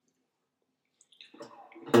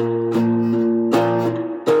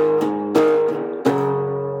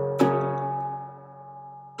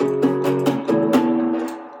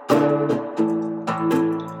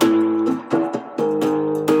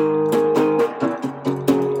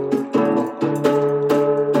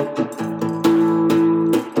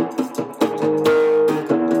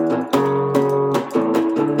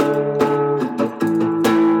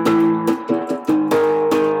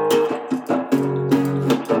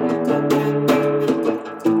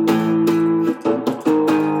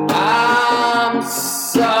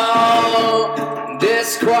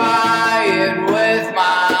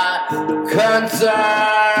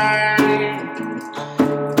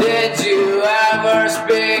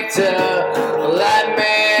to let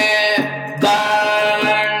me burn.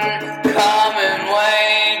 Come and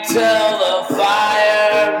wait till the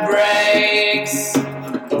fire breaks.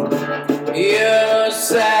 You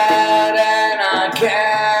said and I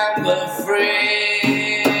can't be free.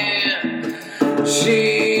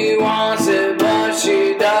 She wants it but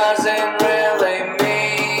she doesn't really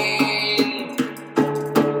mean.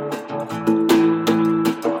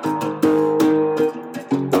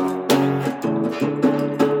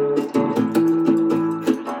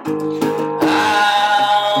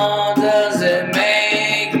 How does it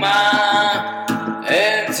make my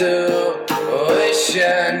intuition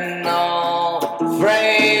all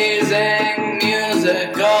phrasing,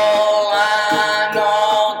 musical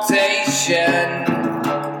annotation?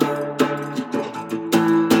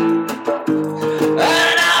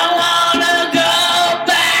 And I wanna go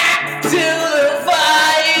back to the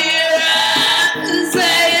fire,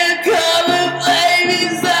 say you come and play me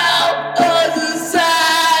some of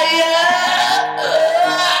desire.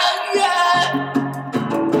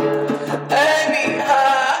 Any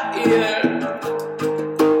higher.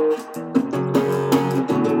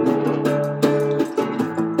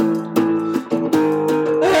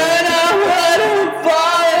 And I wanna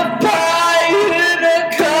fall apart in a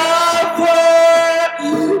cover.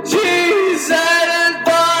 She said it's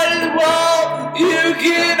about what you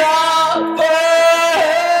can offer.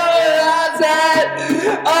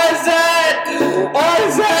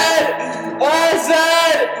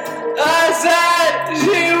 I said,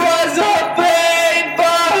 she was a pain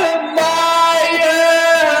for my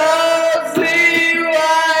earthly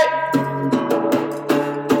wife.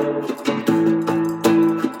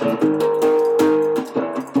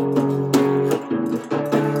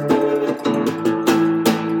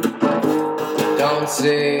 Don't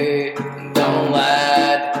see, don't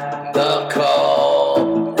let the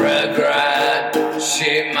cold regret.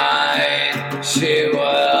 She might, she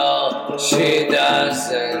will, she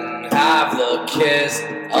doesn't have the kiss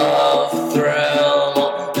of